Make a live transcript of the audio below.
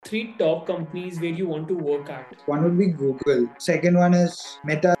three top companies where you want to work at? One would be Google. Second one is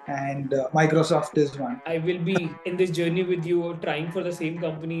Meta, and Microsoft is one. I will be in this journey with you, trying for the same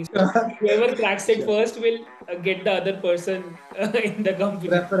companies. Whoever cracks it Sure. first will get the other person in the company.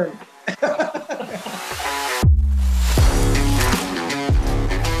 Referral.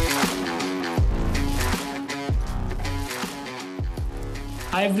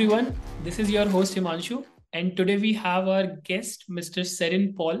 Hi everyone, this is your host Himanshu, and today we have our guest, Mr.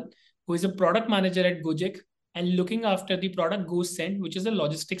 Serin Paul, who is a product manager at Gojek and looking after the product GoSend, which is a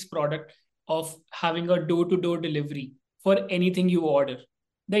logistics product of having a door-to-door delivery for anything you order.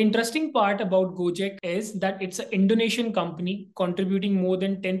 The interesting part about Gojek is that it's an Indonesian company contributing more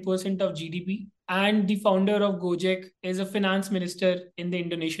than 10% of GDP. And the founder of Gojek is a finance minister in the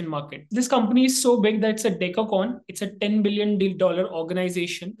Indonesian market. This company is so big that it's a decacorn. It's a $10 billion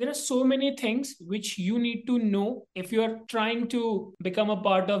organization. There are so many things which you need to know if you are trying to become a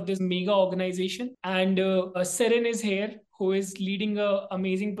part of this mega organization. And Serin is here, who is leading an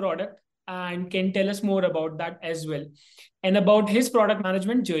amazing product and can tell us more about that as well and about his product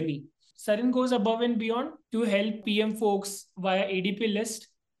management journey. Sarin goes above and beyond to help PM folks via ADP list,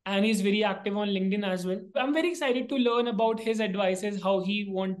 and he's very active on LinkedIn as well. I'm very excited to learn about his advices, how he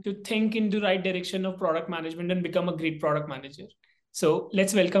wants to think in the right direction of product management and become a great product manager. So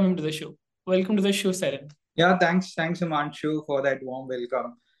let's welcome him to the show. Welcome to the show, Sarin. Yeah, thanks, Himanshu, for that warm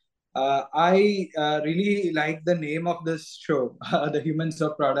welcome. I really like the name of this show, The Humans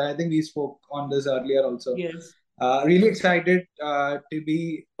of Product. I think we spoke on this earlier also. Yes. Really excited to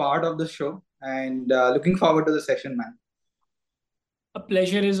be part of the show and looking forward to the session, man. A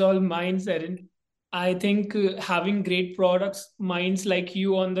pleasure is all mine, Serin. I think having great products, minds like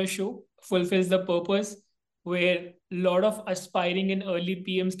you on the show fulfills the purpose where a lot of aspiring and early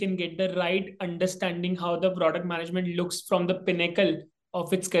PMs can get the right understanding how the product management looks from the pinnacle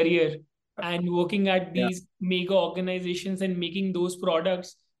of its career and working at these mega organizations and making those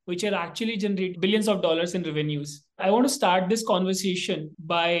products which are actually generate billions of dollars in revenues. I want to start this conversation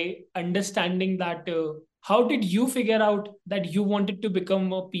by understanding that how did you figure out that you wanted to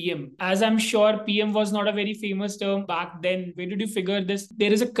become a PM? As I'm sure PM was not a very famous term back then. Where did you figure this?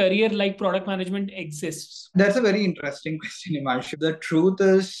 There is a career like product management exists. That's a very interesting question, Himanshu. The truth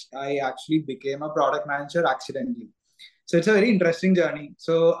is, I actually became a product manager accidentally. So it's a very interesting journey.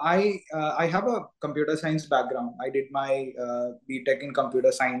 So I have a computer science background. I did my BTech in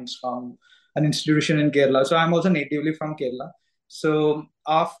computer science from an institution in Kerala. So I'm also natively from Kerala. So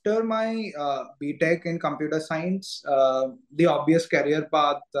after my BTech in computer science, the obvious career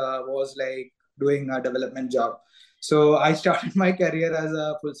path was like doing a development job. So I started my career as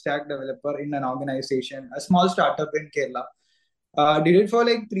a full stack developer in an organization, a small startup in Kerala. Did it for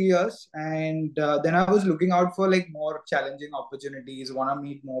like 3 years, and then I was looking out for like more challenging opportunities, want to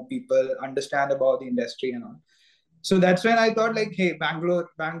meet more people, understand about the industry and all. So that's when I thought like, hey, Bangalore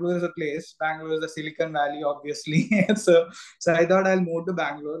is a place. Bangalore is the Silicon Valley, obviously. So I thought I'll move to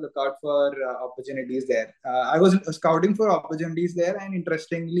Bangalore, look out for opportunities there. I was scouting for opportunities there, and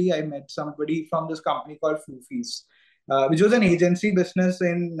interestingly, I met somebody from this company called Foofys, which was an agency business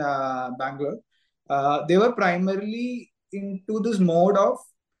in Bangalore. They were primarily into this mode of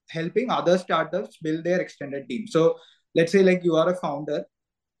helping other startups build their extended team. So let's say like you are a founder,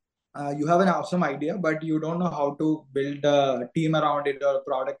 you have an awesome idea, but you don't know how to build a team around it or a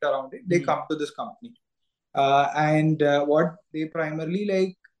product around it. They come to this company. And what they primarily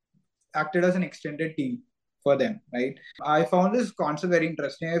like acted as an extended team for them, right? I found this concept very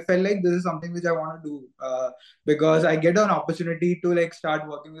interesting. I felt like this is something which I want to do because I get an opportunity to like start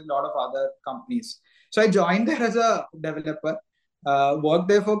working with a lot of other companies. So I joined there as a developer, worked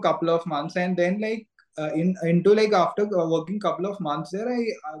there for a couple of months, and then like into like after working couple of months there, I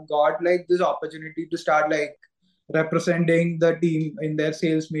got like this opportunity to start like representing the team in their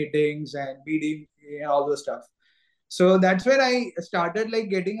sales meetings and meeting all those stuff. So that's where I started like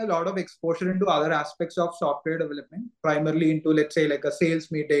getting a lot of exposure into other aspects of software development, primarily into let's say like a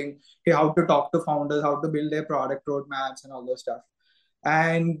sales meeting, hey, how to talk to founders, how to build their product roadmaps and all those stuff.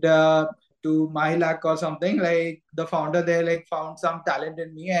 And to my luck or something, like the founder there like found some talent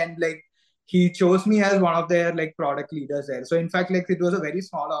in me, and like he chose me as one of their like product leaders there. So in fact, like it was a very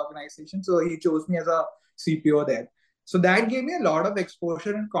small organization, so he chose me as a CPO there. So that gave me a lot of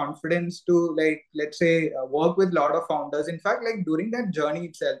exposure and confidence to like let's say work with a lot of founders. In fact, like during that journey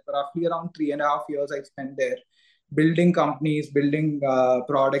itself, roughly around 3.5 years I spent there building companies, building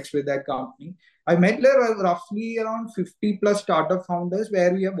products with that company. I met there roughly around 50 plus startup founders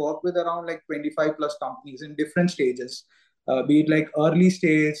where we have worked with around like 25 plus companies in different stages, be it like early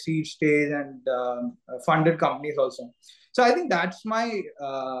stage, seed stage, and funded companies also. So I think that's my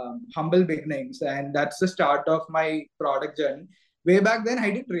humble beginnings, and that's the start of my product journey. Way back then,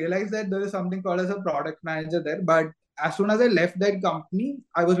 I didn't realize that there is something called as a product manager there. But as soon as I left that company,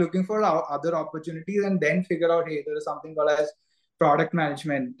 I was looking for other opportunities, and then figure out, hey, there is something called as product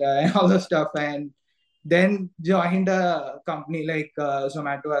management and all the stuff. And then joined a company like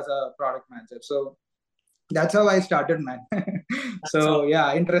Zomato as a product manager. So that's how I started, man. That's how. So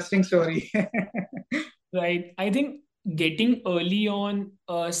yeah, interesting story. Right. I think getting early on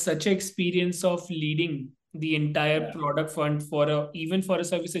such an experience of leading the entire Yeah, product fund for a even for a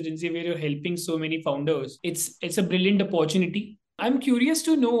service agency where you're helping so many founders, it's a brilliant opportunity. I'm curious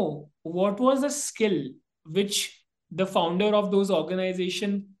to know what was the skill which the founder of those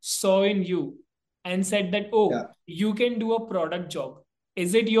organization saw in you and said that, yeah. oh, you can do a product job.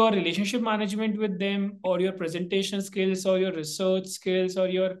 Is it your relationship management with them or your presentation skills or your research skills or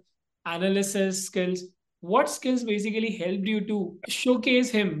your analysis skills? What skills basically helped you to showcase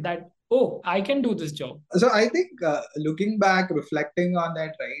him that, oh, I can do this job? So I think looking back, reflecting on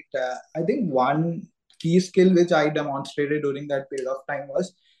that, right? I think one key skill which I demonstrated during that period of time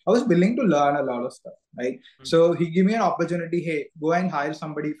was I was willing to learn a lot of stuff, right? So he gave me an opportunity. Hey, go and hire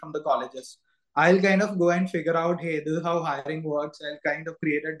somebody from the colleges. I'll kind of go and figure out, hey, this is how hiring works. I'll kind of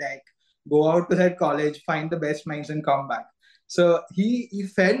create a deck, go out to that college, find the best minds, and come back. So he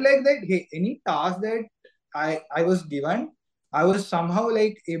felt like that. Hey, any task that I was given, I was somehow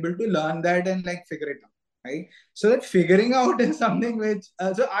like able to learn that and like figure it out, right? So that figuring out is something which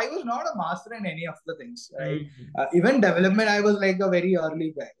so I was not a master in any of the things, right? Mm. Even development, I was like a very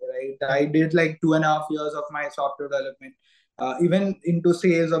early guy, right? I did like 2.5 years of my software development. Even into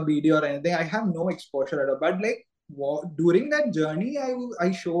sales or BD or anything, I have no exposure at all. But like during that journey, I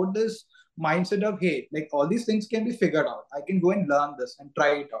showed this mindset of, hey, like all these things can be figured out. I can go and learn this and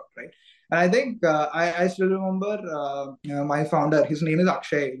try it out, right? And I think I still remember my founder. His name is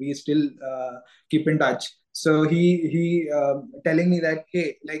Akshay. We still keep in touch. So he telling me that,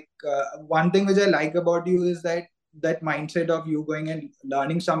 hey, like one thing which I like about you is that mindset of you going and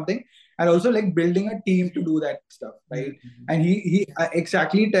learning something, and also like building a team to do that stuff, right? Mm. And he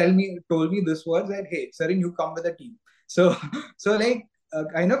exactly told me this words that, hey, Serin, you come with a team. So so like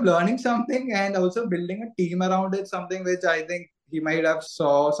kind of learning something and also building a team around it, something which I think he might have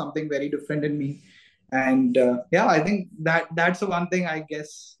saw something very different in me. And yeah, I think that's the one thing I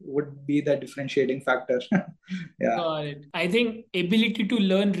guess would be the differentiating factor. Yeah, Got it. I think ability to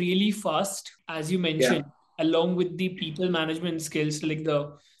learn really fast, as you yeah, mentioned, along with the people management skills, like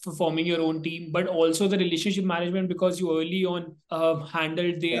the for forming your own team, but also the relationship management because you early on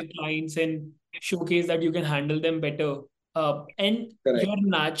handled yeah, their clients and showcase that you can handle them better. And correct. your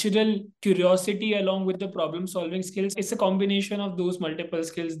natural curiosity along with the problem solving skills, it's a combination of those multiple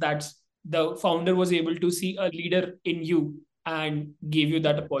skills that's the founder was able to see a leader in you and gave you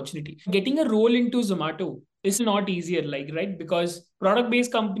that opportunity. Getting a role into Zomato is not easier, like, right? Because product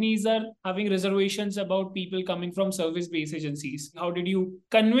based companies are having reservations about people coming from service based agencies. How did you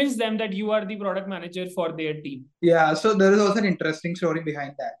convince them that you are the product manager for their team? Yeah, so there is also an interesting story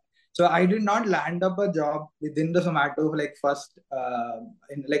behind that. So I did not land up a job within the Zomato like first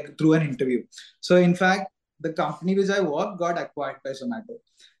in like through an interview. So in fact, the company which I work got acquired by Zomato.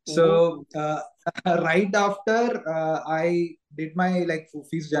 So Oh, right after I did my like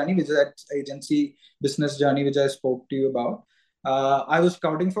Fufi's journey, which is that agency business journey which I spoke to you about. I was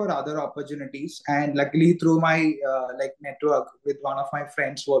scouting for other opportunities, and luckily through my like network with one of my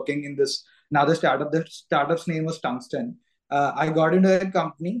friends working in this another startup. The startup's name was Tungsten. I got into that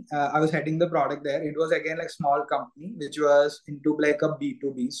company. I was heading the product there. It was again like small company which was into like a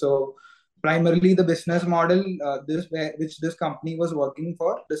B2B. So primarily the business model which this company was working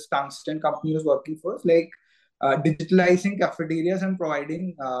for, this Tungsten company was working for, is like digitalizing cafeterias and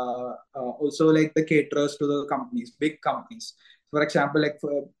providing also like the caterers to the companies, big companies. For example, like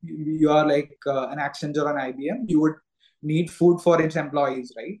you are like an Accenture or an IBM, you would need food for its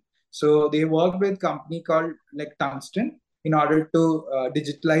employees, right? So they worked with company called like Tungsten in order to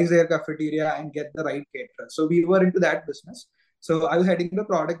digitalize their cafeteria and get the right caterer. So we were into that business. So I was heading the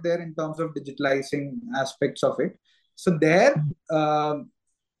product there in terms of digitalizing aspects of it. So there,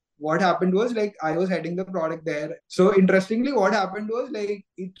 what happened was like I was heading the product there. So interestingly, what happened was like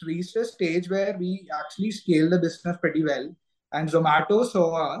it reached a stage where we actually scaled the business pretty well, and Zomato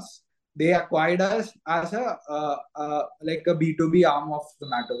saw us. They acquired us as a like a B2B arm of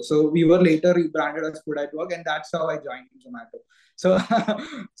Zomato. So we were later rebranded as Food at Work, and that's how I joined Zomato. So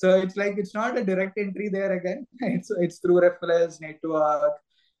so it's like it's not a direct entry there again. It's through referrals network.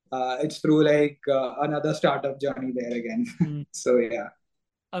 It's through like another startup journey there again. mm. So yeah.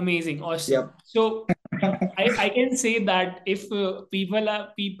 Amazing, awesome. Yep. So I can say that if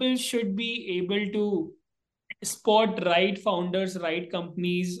people should be able to spot right founders, right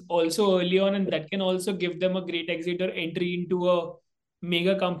companies also early on, and that can also give them a great exit or entry into a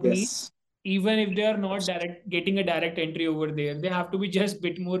mega company. Yes. Even if they are not direct getting a direct entry over there, they have to be just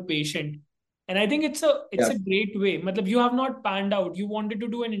bit more patient. And I think it's Yeah. a great way. Matlab, you have not panned out. You wanted to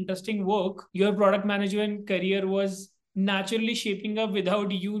do an interesting work. Your product management career was naturally shaping up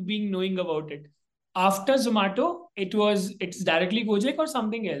without you being knowing about it. After Zomato, it's directly Gojek or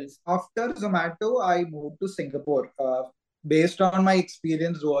something else. After Zomato, I moved to Singapore. Based on my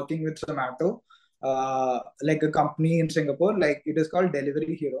experience working with Zomato, like a company in Singapore, like it is called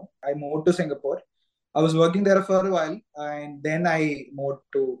Delivery Hero. I moved to Singapore. I was working there for a while, and then I moved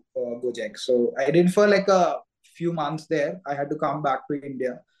to Gojek. So I did for like a few months there. I had to come back to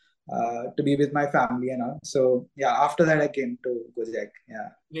India to be with my family and all. So yeah, after that I came to Gojek. Yeah.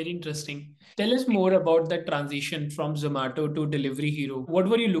 Very interesting. Tell us more about the transition from Zomato to Delivery Hero. What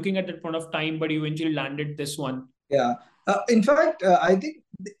were you looking at that point of time, but you eventually landed this one? Yeah. In fact, I think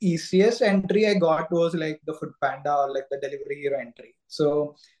the easiest entry I got was like the Food Panda or like the Delivery Hero entry.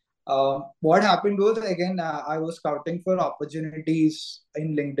 So, what happened was again, I was scouting for opportunities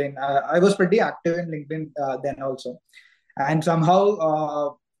in LinkedIn. I was pretty active in LinkedIn then also, and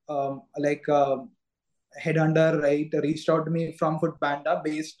somehow, like headhunter, right, reached out to me from Food Panda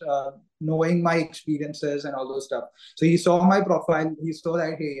based knowing my experiences and all those stuff. So he saw my profile. He saw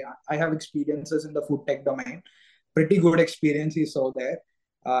that hey, I have experiences in the food tech domain, pretty good experience he saw there.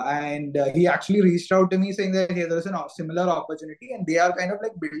 And he actually reached out to me saying that hey, there's a similar opportunity, and they are kind of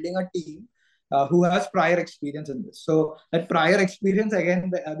like building a team who has prior experience in this. So that prior experience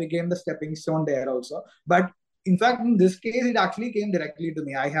again became the stepping stone there also. But in fact, in this case, it actually came directly to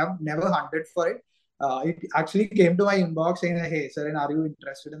me. I have never hunted for it. It actually came to my inbox saying, "Hey, Serin, are you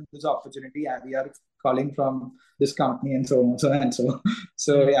interested in this opportunity? We are calling from this company and so on, so and so."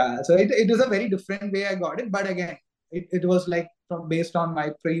 So Hmm. yeah, so it was a very different way I got it, but again, it was like from based on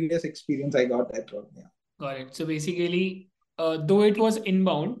my previous experience, I got that role. Yeah, Got it. So basically, though it was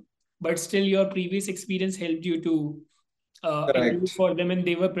inbound, but still your previous experience helped you to interview correct. for them, and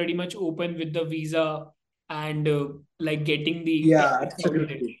they were pretty much open with the visa and like getting the Yeah, process sorted.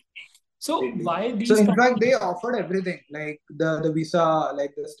 absolutely. So Really. why So these in fact, companies? they offered everything, like the visa,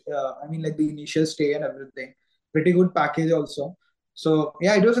 like this. I mean, like the initial stay and everything. Pretty good package also. So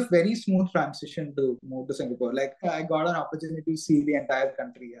yeah, it was a very smooth transition to move to Singapore. Like I got an opportunity to see the entire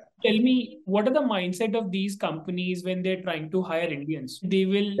country. Yeah. Tell me, what are the mindset of these companies when they're trying to hire Indians? They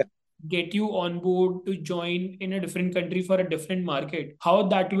will get you on board to join in a different country for a different market. How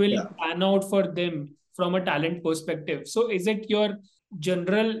that will Yeah. pan out for them from a talent perspective. So is it your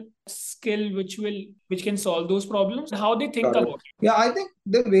general skill which can solve those problems? How they think Got it. about it? Yeah, I think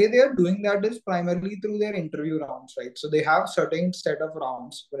the way they are doing that is primarily through their interview rounds, right? So they have certain set of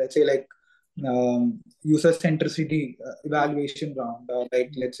rounds, let's say like user centricity evaluation round,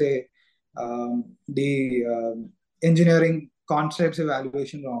 like let's say the engineering concepts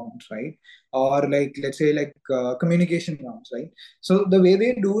evaluation rounds, right? Or like let's say like communication rounds, right? So the way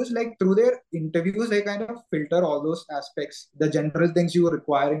they do is like through their interviews, they kind of filter all those aspects, the general things you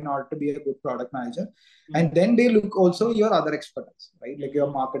require in order to be a good product manager, and Mm, then they look also your other expertise, right, like your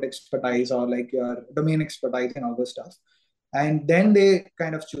mm, market expertise or like your domain expertise and all those stuff, and then they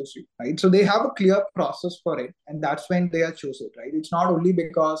kind of choose you, right? So they have a clear process for it, and that's when they are choose it, right? It's not only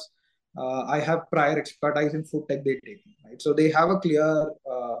because I have prior expertise in food tech they take me, right? So they have a clear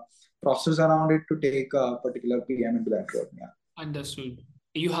process around it to take a particular PM into that role. Yeah. understood.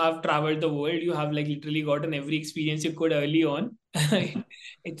 You have traveled the world. You have like literally gotten every experience you could early on.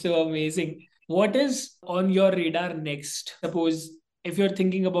 It's so amazing. What is on your radar next? Suppose if you're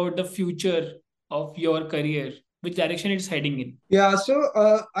thinking about the future of your career, which direction it's heading in? Yeah, so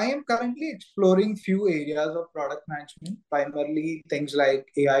I am currently exploring few areas of product management, primarily things like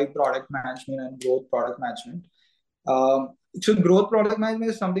AI product management and growth product management. So growth product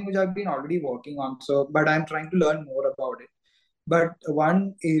management is something which I've been already working on. So, but I'm trying to learn more about it. But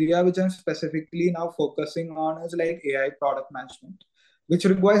one area which I'm specifically now focusing on is like AI product management, which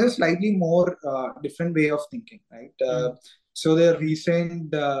requires a slightly more different way of thinking, right? Mm. So the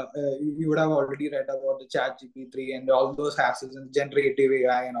recent, you would have already read about the Chat GPT-3 and all those hassles and generative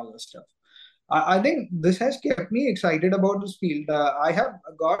AI and all those stuff. I think this has kept me excited about this field. I have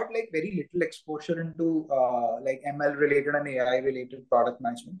got like very little exposure into like ML related and AI related product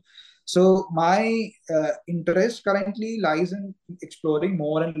management. So my interest currently lies in exploring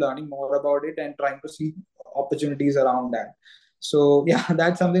more and learning more about it and trying to see opportunities around that. So yeah,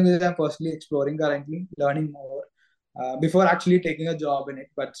 that's something that I'm personally exploring currently, learning more. before actually taking a job in it.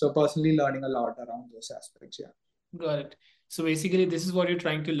 But so personally learning a lot around those aspects. Yeah. Got it. So basically, this is what you're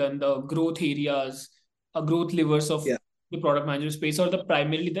trying to learn, the growth areas, growth levers of Yeah. the product management space, or the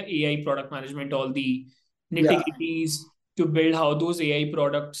primarily the AI product management, all the Yeah. nitty-gritties to build how those AI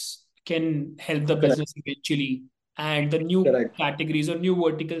products can help the Correct. business eventually, and the new Correct. categories or new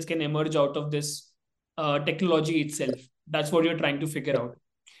verticals can emerge out of this technology itself. That's what you're trying to figure out.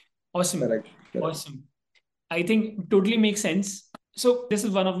 Awesome. Correct. Correct. Awesome. I think totally makes sense. So this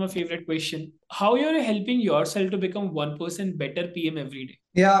is one of my favorite question. How you're helping yourself to become 1% better PM every day?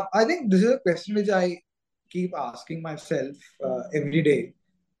 Yeah, I think this is a question which I keep asking myself every day.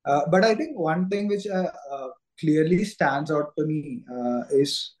 But I think one thing which clearly stands out to me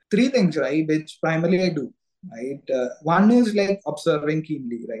is three things, right? Which primarily I do, right? One is like observing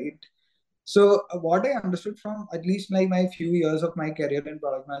keenly, right? So what I understood from at least like my few years of my career in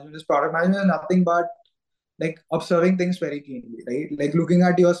product management is nothing but like observing things very keenly, right? Like looking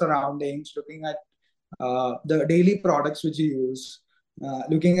at your surroundings, looking at the daily products which you use,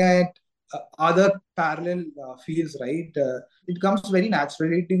 looking at other parallel fields, right? It comes very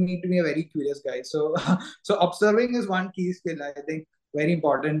naturally to me to be a very curious guy. So, so observing is one key skill I think very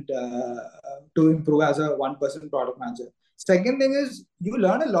important to improve as a 1% product manager. Second thing is you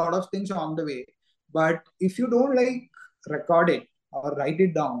learn a lot of things along the way, but if you don't like record it or write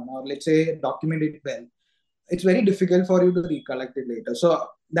it down or let's say document it well, it's very difficult for you to recollect it later. So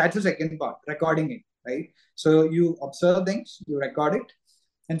that's the second part, recording it, right? So you observe things, you record it,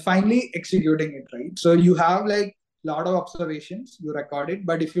 and finally executing it, right? So you have like a lot of observations, you record it,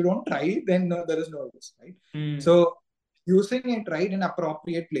 but if you don't try it, then there is no use, right? Mm. So using it right in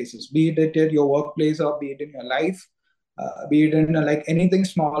appropriate places, be it at your workplace or be it in your life, be it in like anything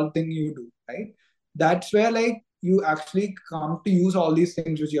small thing you do, right? That's where like you actually come to use all these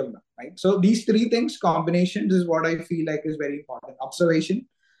things which you have done, right? So these three things combinations is what I feel like is very important: observation,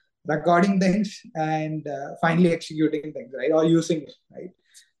 recording things, and finally executing things, right, or using it, right?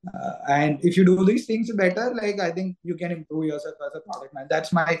 And if you do these things better, like I think you can improve yourself as a product man.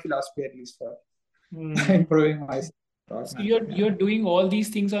 That's my philosophy, at least for Mm. improving myself. Product So manager, yeah. you're doing all these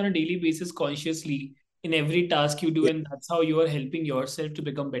things on a daily basis consciously in every task you do, Yeah. and that's how you are helping yourself to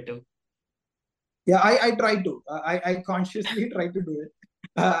become better. Yeah, I try to. I consciously try to do it.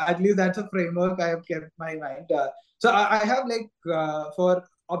 At least that's a framework I have kept my mind. So I have like for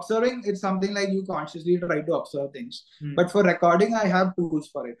observing, it's something like you consciously try to observe things. Mm. But for recording, I have tools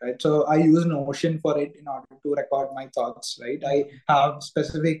for it, right? So I use Notion for it in order to record my thoughts, right? I Mm. have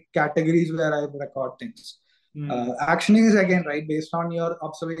specific categories where I record things. Mm. Actioning is again right based on your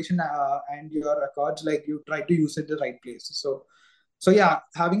observation and your records. Like you try to use it the right places. So yeah,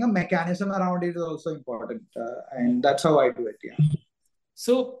 having a mechanism around it is also important, and that's how I do it. Yeah.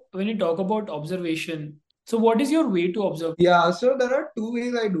 So when you talk about observation, so what is your way to observe? Yeah. So there are two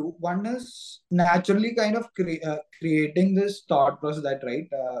ways I do. One is naturally kind of creating this thought process that right,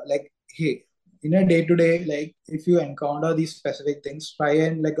 like hey, in a day to day, like if you encounter these specific things, try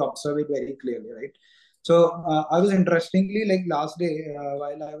and like observe it very clearly, right? So I was interestingly like last day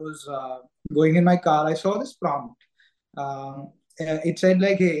while I was going in my car, I saw this prompt. It said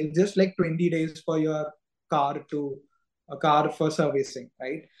like, hey, it's just like 20 days for your car to a car for servicing,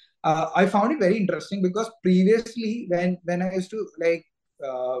 right? I found it very interesting because previously when I used to like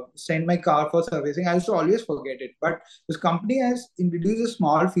send my car for servicing, I used to always forget it. But this company has introduced a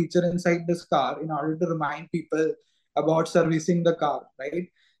small feature inside this car in order to remind people about servicing the car, right?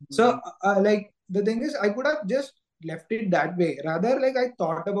 So Mm. like the thing is, I could have just left it that way. Rather, like I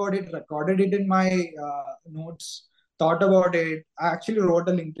thought about it, recorded it in my notes, thought about it. I actually wrote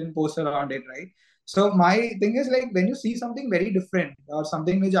a LinkedIn post around it, right? So my thing is like when you see something very different or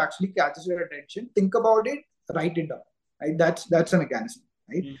something which actually catches your attention, think about it, write it down. Right? That's a mechanism,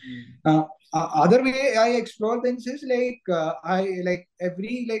 right? Mm. Uh, Other way I explore things is like I like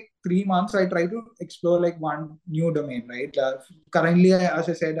every like 3 months I try to explore like one new domain, right? Currently, as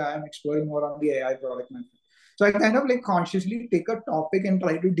I said, I am exploring more on the AI product management. So I kind of like consciously take a topic and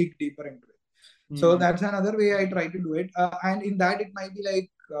try to dig deeper into it. So Mm. that's another way I try to do it. And in that, it might be like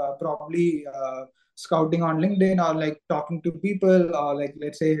probably scouting on LinkedIn or like talking to people or like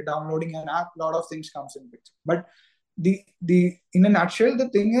let's say downloading an app. A lot of things comes in picture. But the in a nutshell, the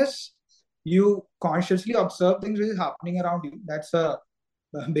thing is you consciously observe things which is happening around you. That's a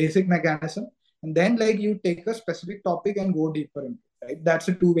basic mechanism. And then like you take a specific topic and go deeper into it. Right? That's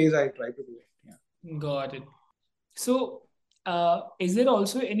the two ways I try to do it. Yeah. Got it. So, is there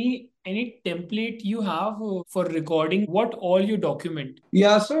also any template you have for recording what all you document?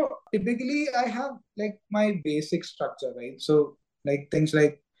 Yeah, so typically I have like my basic structure, right? So like things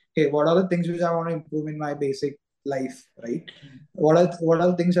like, okay, what are the things which I want to improve in my basic life, right? What are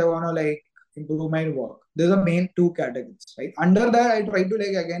the things I want to like improve my work? There's a main two categories, right? Under that, I try to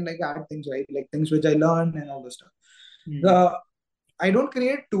like again like add things, right? Like things which I learn and all the stuff. The I don't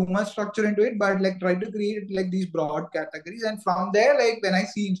create too much structure into it, but like try to create like these broad categories, and from there, like when I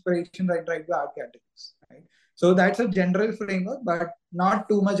see inspiration, I try to add categories, right? So that's a general framework, but not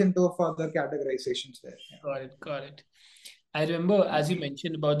too much into further categorizations there. Got it. Got it. I remember, as you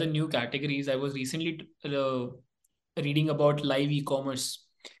mentioned about the new categories, I was recently reading about live e-commerce.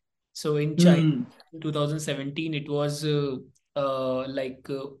 So in China, Hmm. in 2017, it was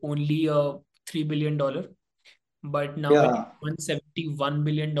only a $3 billion, but now it's Yeah. $171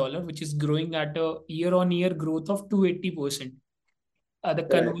 billion, which is growing at a year-on-year growth of 280%. The Correct.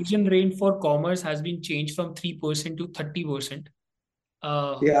 conversion rate for commerce has been changed from 3% to 30%.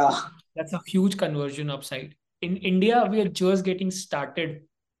 Uh, Yeah. that's a huge conversion upside. In India, we are just getting started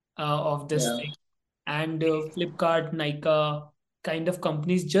of this Yeah. thing. And Flipkart, Nykaa kind of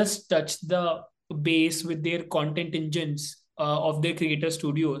companies just touch the base with their content engines of their creator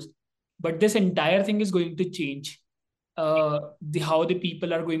studios. But this entire thing is going to change the how the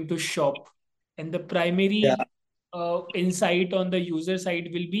people are going to shop. And the Yeah. primary insight on the user side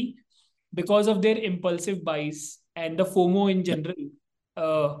will be because of their impulsive buys and the FOMO in general,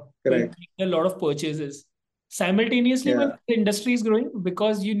 will Correct. make a lot of purchases. Simultaneously, when Yeah. the industry is growing,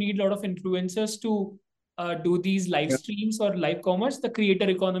 because you need a lot of influencers to do these live Yeah. streams or live commerce, the creator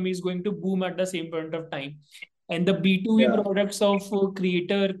economy is going to boom at the same point of time. And the B2B Yeah. products of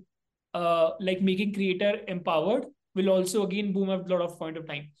creator, like making creator empowered, will also again boom at a lot of point of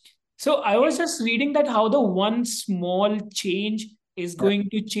time. So I was just reading that how the one small change is Yeah. going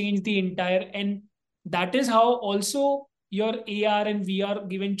to change the entire, and that is how also your AR and VR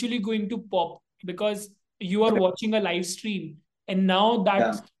eventually going to pop, because you are watching a live stream, and now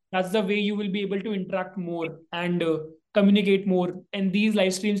Yeah. that's the way you will be able to interact more and communicate more. And these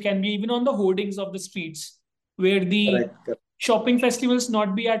live streams can be even on the hoardings of the streets, where the Correct. Correct. shopping festivals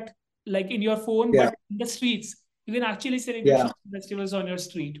not be at like in your phone, Yeah. but in the streets. You can actually celebrate Yeah. shopping festivals on your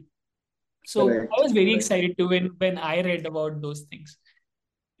street. So I Correct. was very Correct. excited to when I read about those things.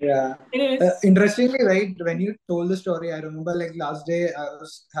 Yeah. Anyways, Interestingly, right, when you told the story, I remember like last day I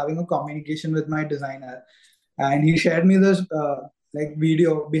was having a communication with my designer, and he shared me this like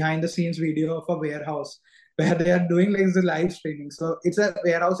video, behind the scenes video of a warehouse where they are doing like the live streaming. So it's a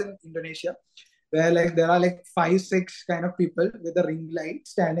warehouse in Indonesia where like there are like five, six kind of people with a ring light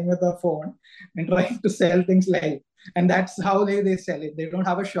standing with a phone and trying to sell things live. And that's how they sell it. They don't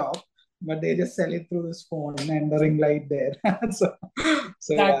have a shop, but they just sell it through this phone and the ring light there. so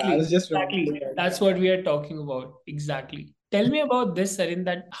yeah, I exactly, was just remembering exactly. that. That's what we are talking about. Exactly. Tell me about this, Sarin,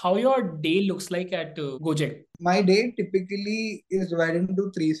 that how your day looks like at Gojek. My day typically is divided into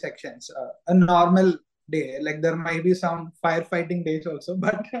three sections. A normal day, like there might be some firefighting days also,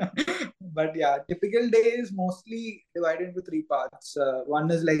 but but yeah, typical day is mostly divided into three parts. One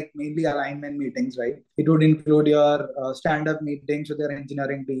is like mainly alignment meetings, right? It would include your stand-up meetings with your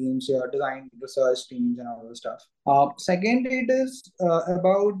engineering teams, your design research teams, and all the stuff. Second, it is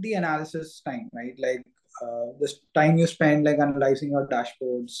about the analysis time, right? Like the time you spend like analyzing your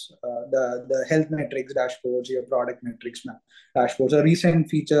dashboards, the health metrics dashboards, your product metrics dashboards, or recent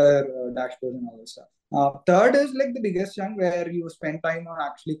feature dashboards, and all this stuff. Third is like the biggest chunk where you spend time on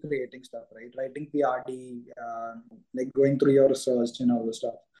actually creating stuff, right? Writing PRD, like going through your research and all this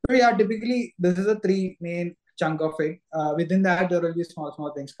stuff. So yeah, typically this is a three main chunk of it. Within that, there will be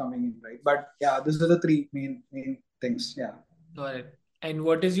small things coming in, right? But yeah, this is the three main things. Yeah. Got it. And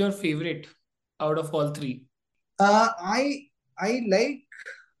what is your favorite out of all three? Uh, I I like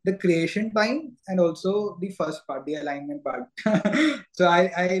the creation time and also the first part, the alignment part. So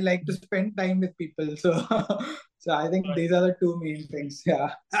I like to spend time with people. So so I think Got it. these are the two main things.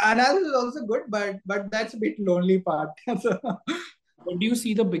 Yeah. Analysis is also good, but that's a bit lonely part. So, What do you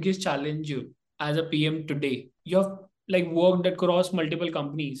see the biggest challenge as a PM today? You have like worked across multiple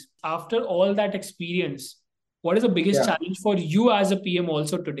companies. After all that experience, what is the biggest yeah. challenge for you as a PM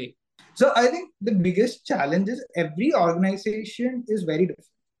also today? So I think the biggest challenge is every organization is very different,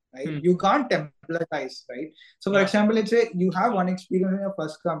 right? Hmm. You can't templatize, right? So for Yeah. example, let's say you have one experience in your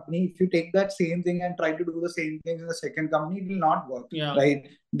first company. If you take that same thing and try to do the same thing in the second company, it will not work, Yeah. right?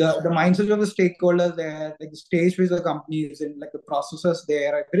 The mindset of the stakeholders there, like the stage which the company is in, like the processes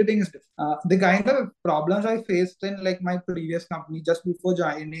there, everything is different. The kind of problems I faced in like my previous company just before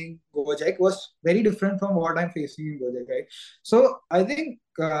joining Gojek was very different from what I'm facing in Gojek, right? So I think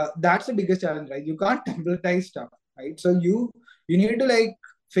that's the biggest challenge, right? You can't templatize stuff, right? So you need to like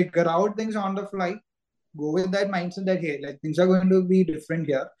figure out things on the fly, go with that mindset that hey, like things are going to be different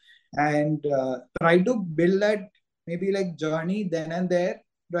here, and try to build that maybe like journey then and there,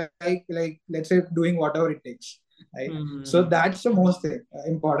 like let's say doing whatever it takes, right? So Mm. that's the most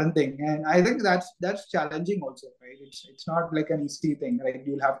important thing, and I think that's challenging also, right? It's not like an easy thing, right?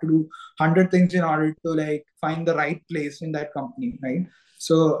 You'll have to do 100 things in order to like find the right place in that company, right?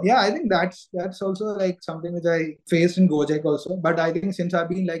 So yeah, I think that's also like something which I faced in Gojek also. But I think since I've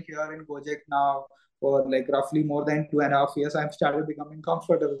been like here in Gojek now for like roughly more than 2.5 years, I've started becoming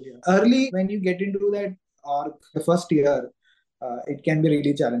comfortable here. Early, when you get into that org, the first year, it can be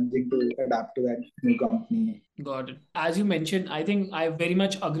really challenging to adapt to that new company. Got it. As you mentioned, I think I very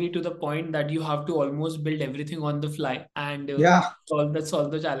much agree to the point that you have to almost build everything on the fly and Yeah, solve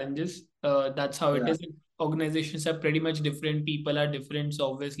the challenges. That's how it yeah, is. Organizations are pretty much different. People are different,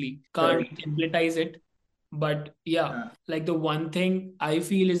 so obviously can't correct. templatize it. But yeah, Yeah, like the one thing I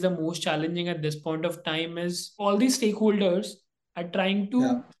feel is the most challenging at this point of time is all these stakeholders are trying yeah,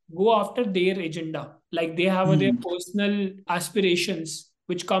 to go after their agenda. Like they have their mm, personal aspirations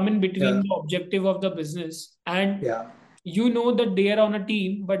which come in yeah, between the objective of the business. And yeah, you know that they are on a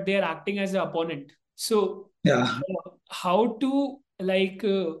team, but they are acting as an opponent. So yeah, how to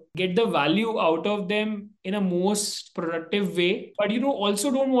get the value out of them in a most productive way, but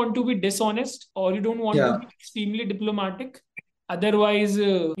also don't want to be dishonest or you don't want to yeah, be extremely diplomatic. Otherwise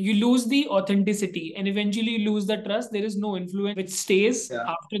you lose the authenticity and eventually you lose the trust. There is no influence which stays yeah,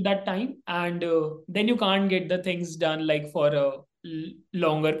 after that time, and then you can't get the things done like for a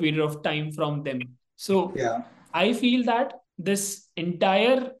longer period of time from them. So yeah, I feel that this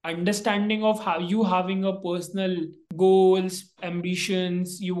entire understanding of how you having a personal goals,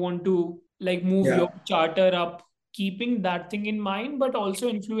 ambitions, you want to like move yeah. your charter up, keeping that thing in mind, but also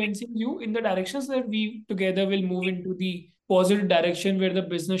influencing you in the directions that we together will move into the positive direction where the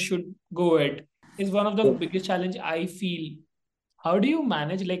business should go at is one of the So, biggest challenge I feel. How do you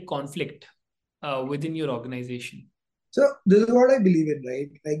manage like conflict within your organization? so this is what I believe in, right?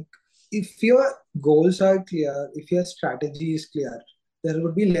 Like, if your goals are clear, if your strategy is clear, there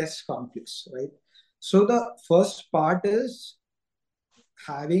would be less conflicts, right? So the first part is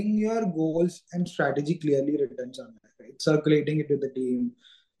having your goals and strategy clearly written somewhere, right? Circulating it to the team,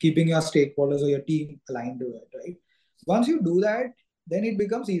 keeping your stakeholders or your team aligned to it, right? Once you do that, then it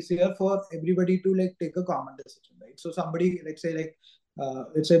becomes easier for everybody to like take a common decision, right? So somebody, let's say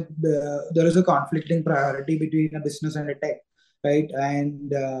there is a conflicting priority between a business and a tech, right?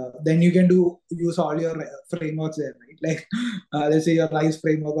 And then you can use all your frameworks there, right? Like let's say your RISE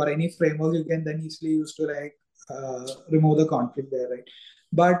framework or any framework you can then easily use to like remove the conflict there, right?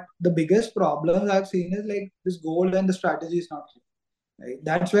 But the biggest problems I've seen is like this goal and the strategy is not clear, right?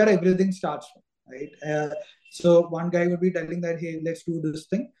 That's where everything starts from, right? So one guy would be telling that, hey, let's do this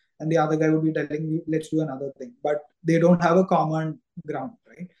thing, and the other guy would be telling you, let's do another thing, but they don't have a common ground,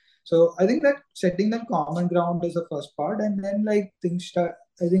 right? So I think that setting that common ground is the first part, and then like things start.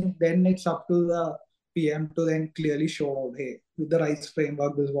 I think then it's up to the PM to then clearly show, hey, with the RISE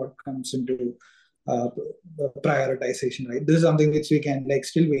framework, this is what comes into uh, prioritization, right? This is something which we can like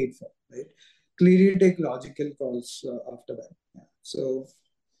still wait for, right? Clearly take logical calls after that. Yeah. So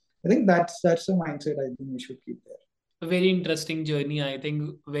I think that's the mindset I think we should keep there. A very interesting journey, I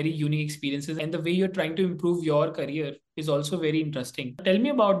think, very unique experiences, and the way you're trying to improve your career is also very interesting. Tell me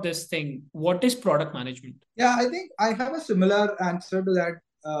about this thing. What is product management? Yeah, I think I have a similar answer to that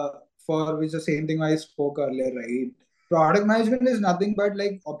for which the same thing I spoke earlier, right? Product management is nothing but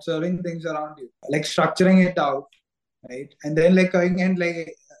like observing things around you, like structuring it out, right? And then like going and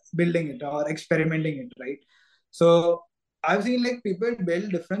like building it or experimenting it, right? So I've seen like people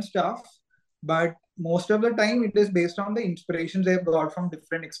build different stuff, but most of the time it is based on the inspirations they've got from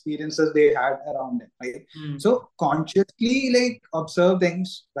different experiences they had around it, right? Hmm. So consciously like observe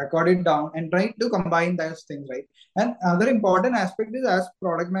things, record it down, and try to combine those things, right? And another important aspect is as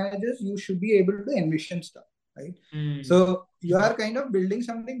product managers, you should be able to envision stuff, right? Hmm. So you are kind of building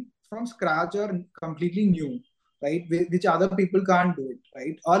something from scratch or completely new, right? Which other people can't do it,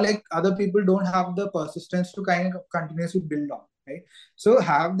 right? Or like other people don't have the persistence to kind of continuously build on, right? So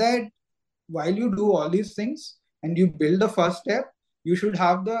have that while you do all these things and you build the first step, you should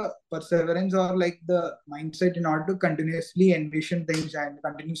have the perseverance or like the mindset in order to continuously envision things and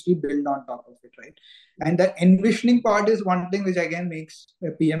continuously build on top of it, right? And that envisioning part is one thing which again makes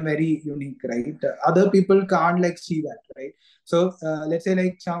a PM very unique, right? Other people can't like see that, right? So let's say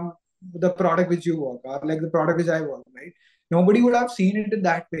like some the product which you work or like the product which I work, right? Nobody would have seen it in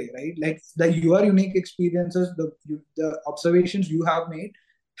that way, right? Like the your unique experiences, the observations you have made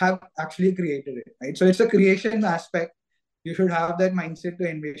have actually created it, right? So it's a creation aspect. You should have that mindset to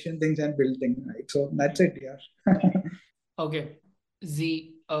envision things and build things, right? So that's it, yeah. Okay.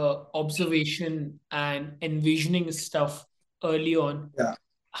 the observation and envisioning stuff early on. Yeah,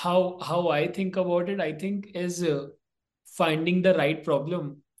 How I think about it, I think is finding the right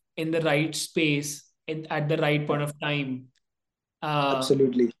problem in the right space at the right point of time, uh,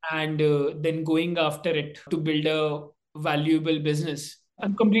 absolutely. and then going after it to build a valuable business.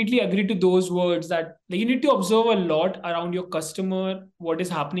 I'm completely agree to those words that like, you need to observe a lot around your customer, what is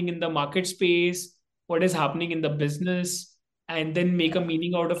happening in the market space, what is happening in the business, and then make a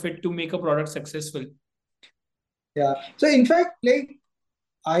meaning out of it to make a product successful. Yeah. So in fact, like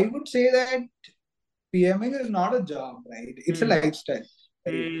I would say that PMing is not a job, right? It's a Hmm. lifestyle,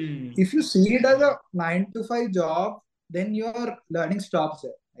 right? Hmm. If you see it as a 9 to 5 job, then your learning stops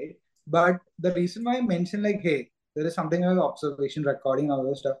there, right? But the reason why I mentioned like, hey, there is something like observation, recording, all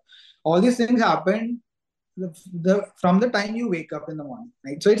those stuff. All these things happen from the time you wake up in the morning,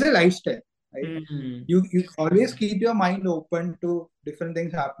 right? So it's a lifestyle, right? Hmm. You always keep your mind open to different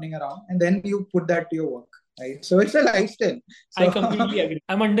things happening around, and then you put that to your work, right? So it's a lifestyle. I So completely agree.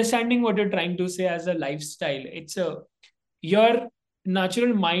 I'm understanding what you're trying to say as a lifestyle. It's a your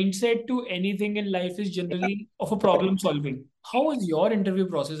natural mindset to anything in life is generally of a problem solving. How was your interview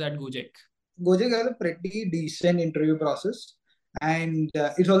process at Gojek? Gojek has a pretty decent interview process, and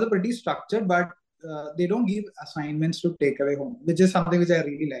it's also pretty structured. But they don't give assignments to take away home, which is something which I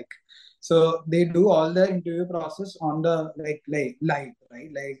really like. So they do all the interview process on the like live, right?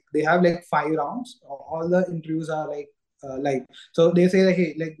 Like they have like 5 rounds. All the interviews are like live. So they say that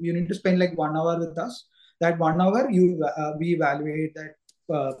hey, like you need to spend like 1 hour with us. That 1 hour we evaluate that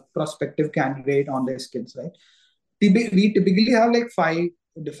prospective candidate on their skills, right? We typically have like 5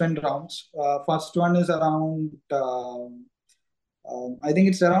 different rounds. First one is around, I think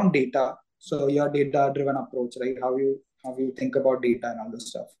it's around data. So your data-driven approach, right? How you think about data and all this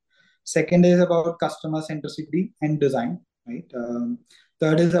stuff. Second is about customer centricity and design, right?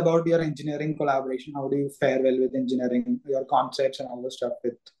 Third is about your engineering collaboration. How do you fare well with engineering, your concepts and all the stuff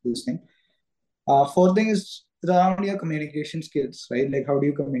with this thing. Fourth thing is around your communication skills, right? Like how do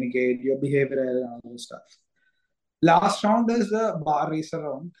you communicate, your behavioral and all this stuff. Last round is the bar racer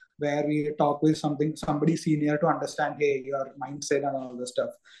round where we talk with somebody senior to understand, hey, your mindset and all the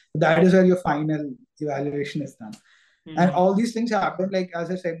stuff. That is where your final evaluation is done. And Hmm. all these things happen, like as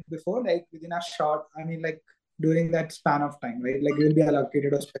I said before, like within a short, I mean, like during that span of time, right? Like you'll be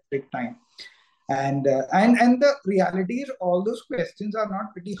allocated a specific time. And the reality is all those questions are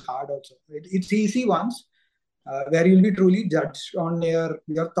not pretty hard also. It's easy ones, where you'll be truly judged on your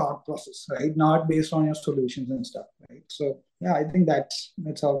thought process, right? Not based on your solutions and stuff, right? So yeah, I think that's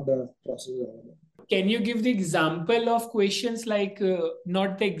how the process is. Can you give the example of questions like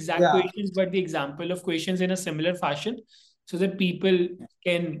not the exact Yeah, questions, but the example of questions in a similar fashion so that people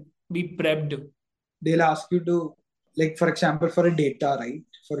can be prepped? they'll ask you to, like for example, for a data, right?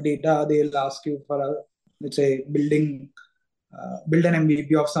 For data, they'll ask you for a, let's say, build an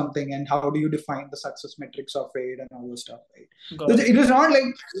MVP of something, and how do you define the success metrics of it and all those stuff, right? So Got it. it is not like,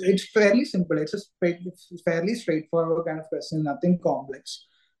 it's fairly simple. It's fairly straightforward kind of question, nothing complex.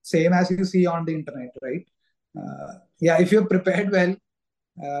 Same as you see on the internet, right? Yeah, if you're prepared well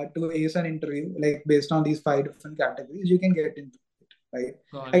to ace an interview, like based on these 5 different categories, you can get into it, right?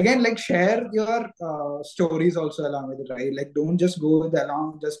 Got it. Again, like share your stories also along with it, right? Like don't just go with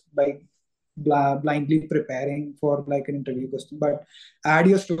along just by blindly preparing for like an interview question, but add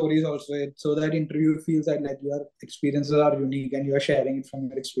your stories also so that interview feels that like your experiences are unique and you are sharing it from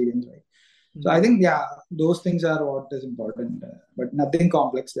your experience, right? So I Hmm. think yeah, those things are what is important, but nothing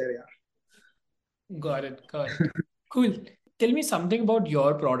complex there. Yeah. Got it. Got it. Cool. Tell me something about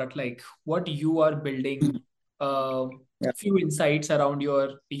your product, like what you are building, uh, Yeah. few insights around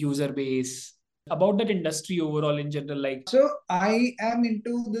your user base, about that industry overall in general. Like, So I am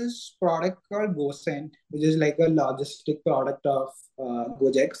into this product called GoSend, which is like a logistic product of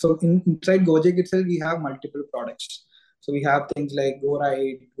Gojek. So inside Gojek itself, we have multiple products. So we have things like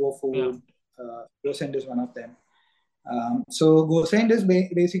GoRide, yeah, GoFood, GoSend is one of them. So GoSend is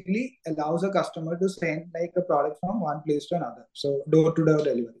basically allows a customer to send like a product from one place to another. So door to door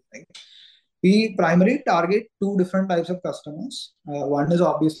delivery, right? We primarily target 2 different types of customers. One is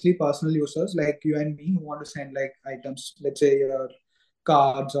obviously personal users like you and me who want to send like items, let's say your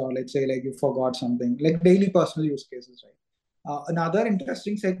cards, or let's say like you forgot something, like daily personal use cases, right? Another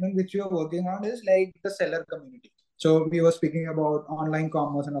interesting segment which we are working on is like the seller community. So we were speaking about online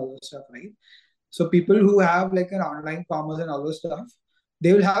commerce and all this stuff, right? So people who have like an online commerce and all this stuff,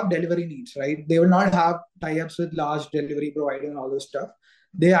 they will have delivery needs, right? They will not have tie-ups with large delivery provider and all this stuff.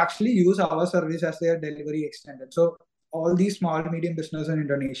 They actually use our service as their delivery extended. So all these small medium business in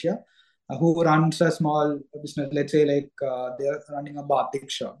Indonesia, who runs a small business. Let's say like they're running a batik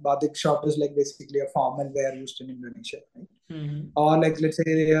shop. Batik shop is like basically a formal wear used in Indonesia, right? Or like let's say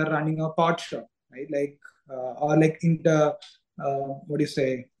they are running a pot shop, right? Like or like into what do you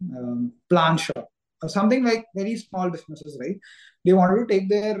say, plant shop or something, like very small businesses, right? They wanted to take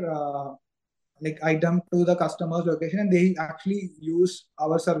their like item to the customer's location, and they actually use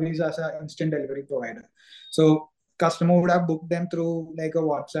our service as an instant delivery provider. So customer would have booked them through like a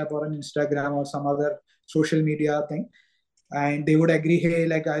WhatsApp or an Instagram or some other social media thing, and they would agree, hey,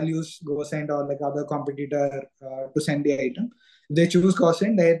 like I'll use GoSend or like other competitor to send the item. If they choose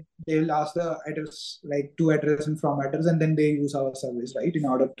GoSend, they'll ask the address, like to address and from address, and then they use our service, right, in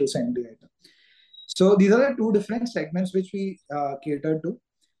order to send the item. So these are the two different segments which we cater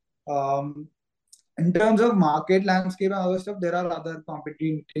to. In terms of market landscape and other stuff, there are other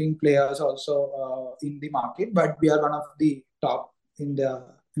competing players also in the market, but we are one of the top in the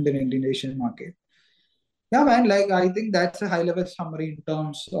Indonesian market. Yeah, man. Like I think that's a high level summary in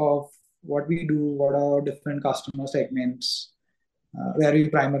terms of what we do, what are different customer segments, where we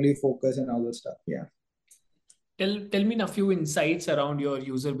primarily focus and all that stuff. Yeah. Tell me a few insights around your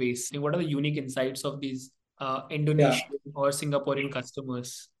user base. What are the unique insights of these Yeah. Indonesian or Singaporean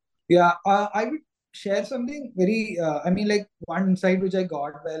customers? Yeah. I would share something very, I mean, like one insight which I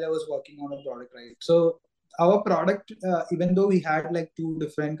got while I was working on a product, right? So our product, even though we had like two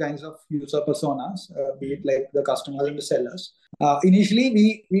different kinds of user personas, be it like the customers and the sellers,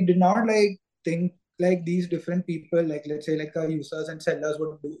 initially we did not like think like these different people, like let's say like users and sellers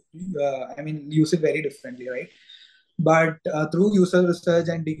would do, I mean, use it very differently, right? But through user research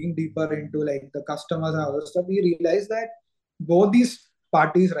and digging deeper into like the customers and other stuff, we realized that both these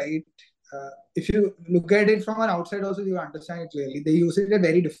parties, right? If you look at it from an outside, also you understand it clearly. They use it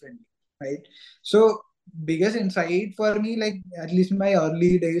very differently, right? So biggest insight for me, like at least in my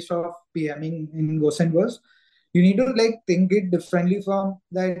early days of PMing in GoSend, was you need to like think it differently from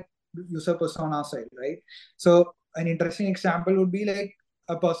that user persona side, right? So an interesting example would be like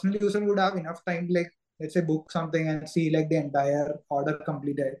a personal user would have enough time, like let's say book something and see like the entire order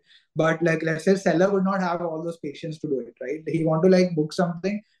completed. But like let's say seller would not have all those patience to do it, right? He want to like book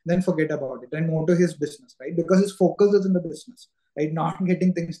something, then forget about it and move to his business, right? Because his focus is in the business, right? Not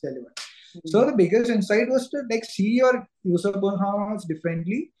getting things delivered. So the biggest insight was to like see your user personas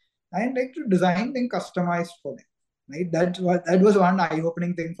differently and like to design things customized for them. Right. That was one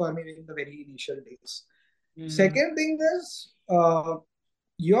eye-opening thing for me in the very initial days. Second thing is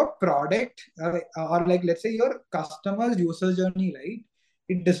your product or like let's say your customer's user journey, right?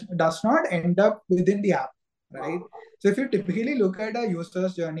 It does not end up within the app, right? So if you typically look at a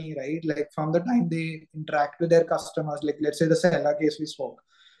user's journey, right, like from the time they interact with their customers, like let's say the seller case we spoke,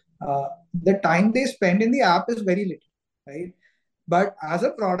 the time they spend in the app is very little, right? But as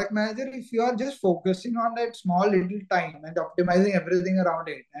a product manager, if you are just focusing on that small little time and optimizing everything around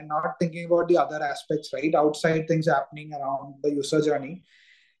it and not thinking about the other aspects, right, outside things happening around the user journey,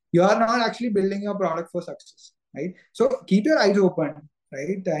 you are not actually building your product for success, right? So keep your eyes open,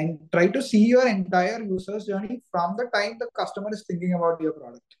 right, and try to see your entire user's journey from the time the customer is thinking about your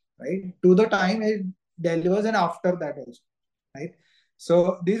product, right, to the time it delivers and after that also, right?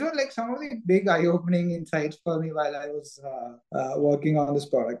 So these were like some of the big eye-opening insights for me while I was working on this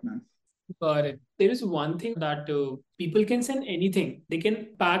product, man. Got it. There is one thing that people can send anything. They can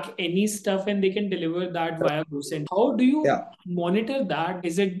pack any stuff and they can deliver that via GoSend. How do you Yeah. monitor that?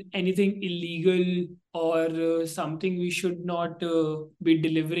 Is it anything illegal or something we should not be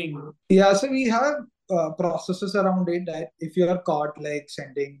delivering? Yeah, so we have processes around it that if you are caught like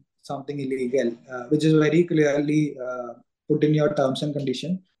sending something illegal, which is very clearly put in your terms and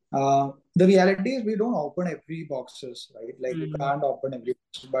condition, the reality is we don't open every boxes, right? Like you can't open every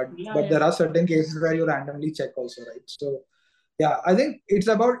box, but Yeah. there are certain cases where you randomly check also, right? So yeah, I think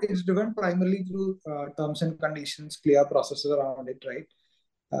it's driven primarily through terms and conditions, clear processes around it, right?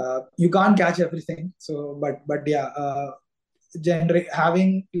 You can't catch everything, so but yeah. Generate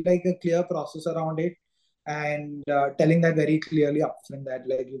having like a clear process around it and telling that very clearly upfront that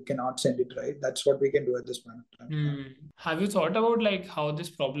like you cannot send it, right? That's what we can do at this point of time. Have you thought about like how this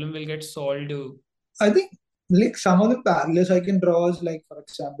problem will get solved? I think like some of the parallels I can draw is like, for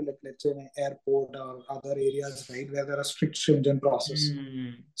example, like let's say in an airport or other areas, right, where there are strict stringent process.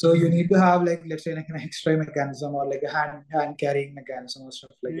 So you need to have like let's say like an X-ray mechanism or like a hand carrying mechanism or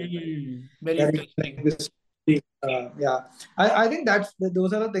stuff like that, right? Very That is like interesting. this. Yeah, I think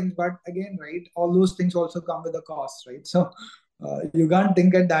those are the things. But again, right, all those things also come with a cost, right? So you can't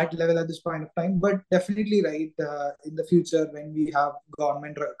think at that level at this point of time. But definitely, right, in the future when we have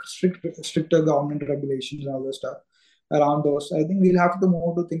stricter government regulations and all this stuff, around those. I think we'll have to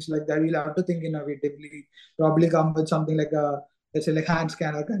move to things like that. We'll have to think innovatively, probably come with something like a, let's say, like hand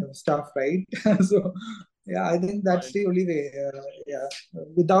scanner kind of stuff, right? So yeah, I think that's the only way. Yeah,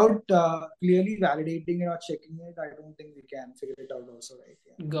 without clearly validating it or checking it, I don't think we can figure it out also, right?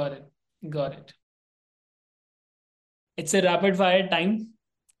 Yeah. Got it. Got it. It's a rapid fire time.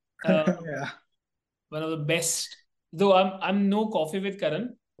 Yeah. One of the best. Though I'm no coffee with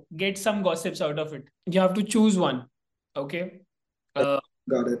Karan. Get some gossips out of it. You have to choose one. Okay. Uh,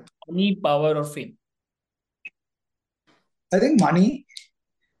 Got it. Money, power, or fame. I think money.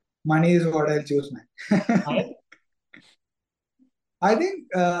 Money is what I'll choose, man. I I think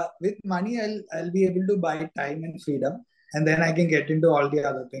with money, I'll be able to buy time and freedom, and then I can get into all the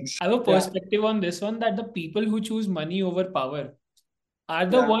other things. have a Yeah, perspective on this one that the people who choose money over power are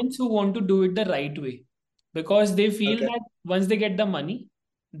the yeah, ones who want to do it the right way because they feel okay, that once they get the money,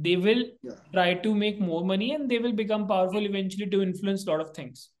 they will yeah, try to make more money and they will become powerful eventually to influence a lot of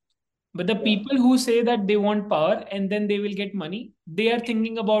things. But the yeah, people who say that they want power and then they will get money, they are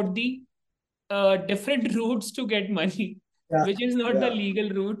thinking about the different routes to get money, yeah, which is not the yeah. legal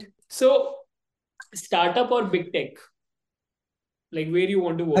route. So, startup or big tech, like where you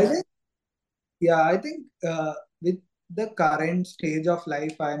want to I work. think, yeah, I think with the current stage of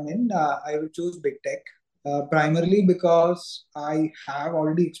life I'm in, I will choose big tech. Primarily because I have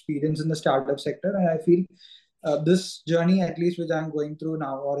already experience in the startup sector, and I feel this journey, at least which I'm going through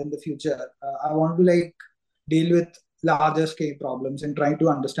now or in the future, I want to like deal with larger scale problems and try to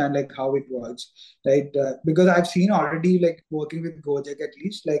understand like how it works, right? Because I've seen already like working with Gojek, at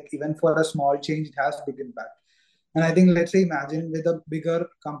least like even for a small change, it has big impact. And I think, let's say, imagine with a bigger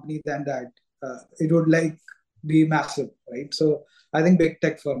company than that, it would like be massive, right? So I think big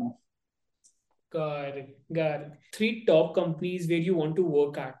tech for now. Got it. Got it. Three top companies where you want to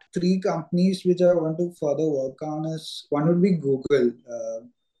work at. Three companies which I want to further work on is one would be Google.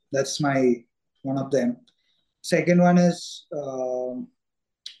 That's my one of them. Second one is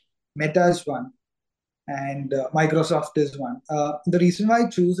Meta is one, and Microsoft is one. The reason why I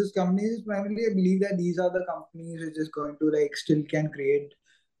choose this company is primarily I believe that these are the companies which is going to like still can create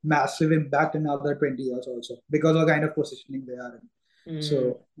massive impact in another 20 years also because of the kind of positioning they are in. Mm,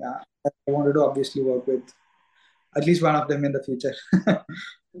 So yeah, I wanted to obviously work with at least one of them in the future.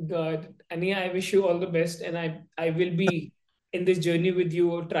 God, Ania, I wish you all the best, and I will be in this journey with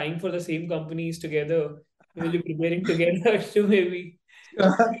you, trying for the same companies together. We will be preparing together to maybe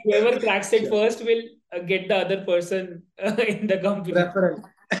whoever cracks it Sure. first will get the other person in the company. Referral.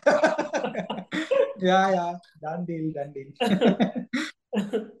 Yeah, yeah. Done deal, done deal.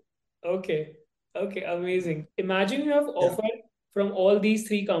 Okay. Okay, amazing. Imagine you have Yeah, offer from all these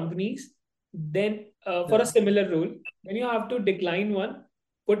three companies, then for a yeah. similar role, then you have to decline one,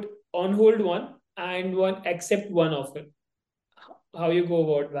 put on hold one, and one accept one offer. How you go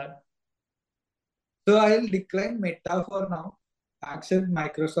about that? So I'll decline Meta for now, accept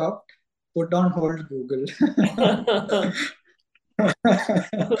Microsoft, put on hold Google.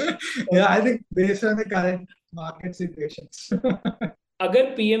 Yeah, I think based on the current market situations.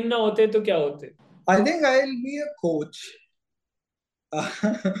 अगर PM ना होते तो क्या होते? I think I'll be a coach.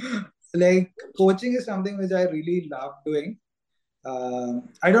 Like coaching is something which I really love doing.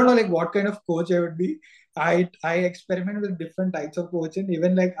 I don't know like what kind of coach I would be. I experiment with different types of coaching.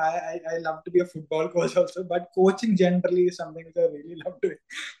 Even like I love to be a football coach also, but coaching generally is something which I really love doing.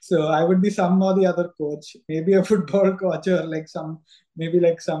 So I would be some or the other coach, maybe a football coach or like some maybe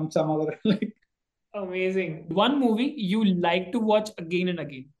like some other like. Amazing. One movie you like to watch again and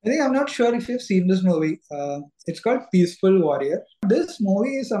again. I think I'm not sure if you've seen this movie. It's called Peaceful Warrior. This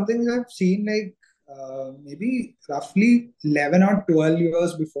movie is something which I've seen like maybe roughly 11 or 12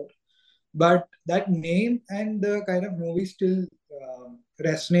 years before. But that name and the kind of movie still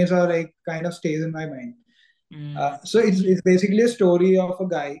resonates or like kind of stays in my mind. Mm. So it's basically a story of a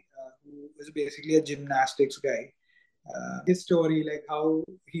guy who is basically a gymnastics guy. His story, like how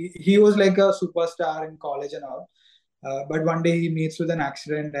he was like a superstar in college and all, but one day he meets with an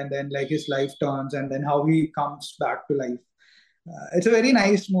accident and then like his life turns and then how he comes back to life. It's a very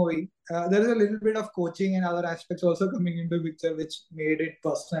nice movie. There is a little bit of coaching and other aspects also coming into picture, which made it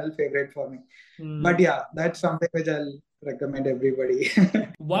personal favorite for me. But Mm. yeah, that's something which I'll recommend everybody.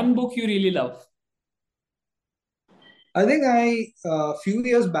 One book you really love. I think a few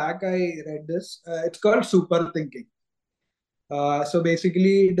years back I read this. It's called Super Thinking. So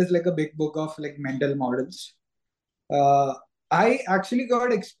basically, it is like a big book of like mental models. Uh, I actually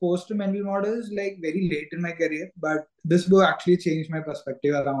got exposed to mental models like very late in my career, but this book actually changed my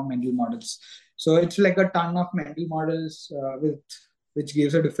perspective around mental models. So it's like a ton of mental models with which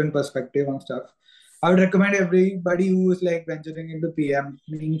gives a different perspective on stuff. I would recommend everybody who is like venturing into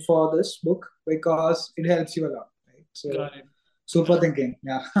PMing for this book because it helps you a lot, right? So Got it. super thinking,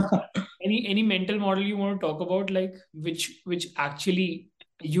 yeah. Any mental model you want to talk about, like which actually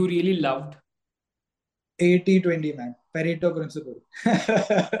you really loved? 80-20 man, Pareto principle.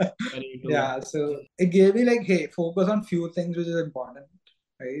 Pareto. Yeah, so it gave me like, hey, focus on few things which is important,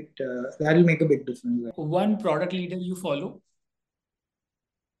 right? That'll make a big difference. One product leader you follow?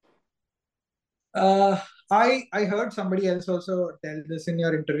 Uh, I heard somebody else also tell this in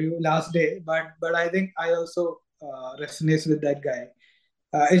your interview last day, but I think I also resonates with that guy.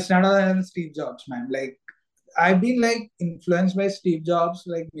 It's none other than Steve Jobs, man. Like I've been like influenced by Steve Jobs,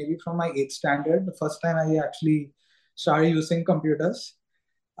 like maybe from my eighth standard. The first time I actually started using computers,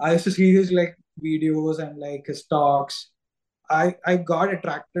 I used to see his like videos and like his talks. I got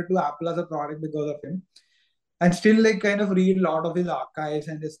attracted to Apple as a product because of him, and still like kind of read a lot of his archives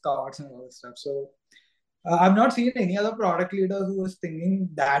and his thoughts and all this stuff. So I've not seen any other product leader who was thinking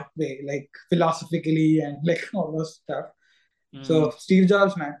that way, like philosophically and like all those stuff. Mm. So Steve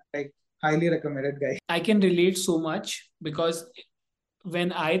Jobs, man, like highly recommended guy. I can relate so much because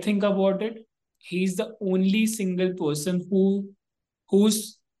when I think about it, he's the only single person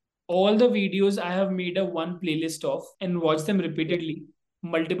whose all the videos I have made a one playlist of and watched them Yeah, repeatedly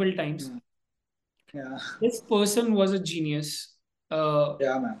multiple times. yeah, This person was a genius. yeah,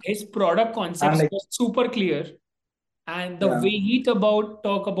 man. His product I'm concepts like, were super clear, and the yeah, way he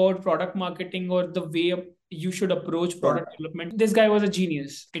talk about product marketing or the way you should approach yeah. product development, this guy was a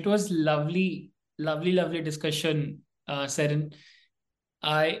genius. It was lovely discussion, Serin.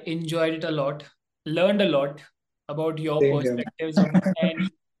 I enjoyed it a lot, learned a lot about your Same here, man. perspectives on it,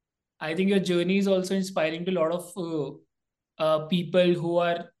 and I think your journey is also inspiring to a lot of people who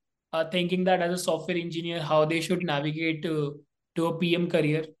are thinking that as a software engineer, how they should navigate to a PM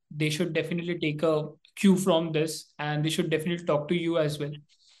career. They should definitely take a cue from this, and they should definitely talk to you as well.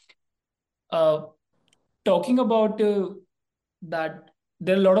 Uh, Talking about that,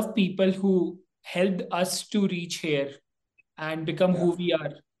 there are a lot of people who helped us to reach here and become Yeah. who we are.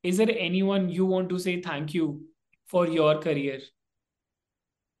 Is there anyone you want to say thank you for your career?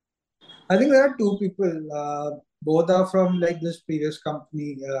 I think there are two people. Both are from like this previous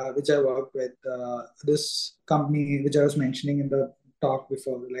company which I worked with. This company which I was mentioning in the talk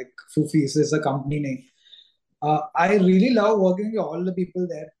before, like Fufis is the company name. I really love working with all the people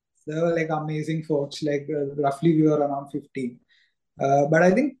there. They were like amazing folks. Like roughly we were around 15. But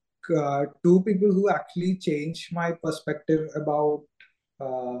I think two people who actually changed my perspective about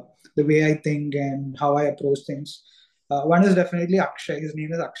the way I think and how I approach things. One is definitely Akshay. His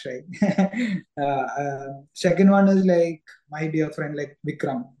name is Akshay. Second one is like my dear friend, like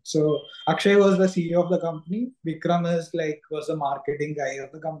Vikram. So Akshay was the CEO of the company. Vikram is like was the marketing guy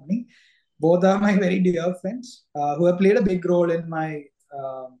of the company. Both are my very dear friends who have played a big role in my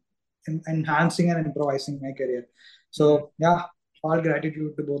enhancing and improvising my career. Mm, So yeah, all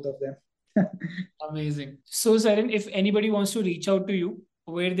gratitude to both of them. amazing. So, Sarin, if anybody wants to reach out to you,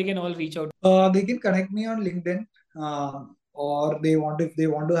 where they can all reach out? They can connect me on LinkedIn, or they want if they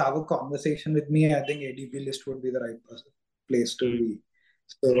want to have a conversation with me. I think ADP list would be the right place to Mm, be.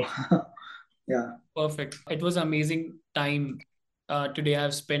 So yeah, perfect. It was amazing time today I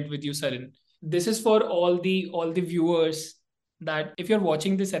have spent with you, Sarin. This is for all the viewers that if you're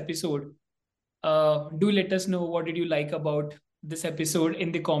watching this episode, do let us know what did you like about this episode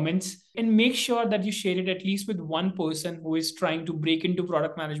in the comments, and make sure that you share it at least with one person who is trying to break into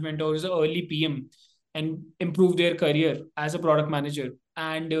product management or is an early PM and improve their career as a product manager,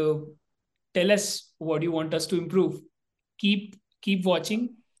 and tell us what you want us to improve. Keep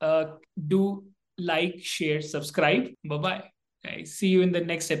watching. Do like, share, subscribe. Bye bye, guys. See you in the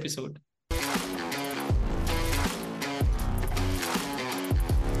next episode.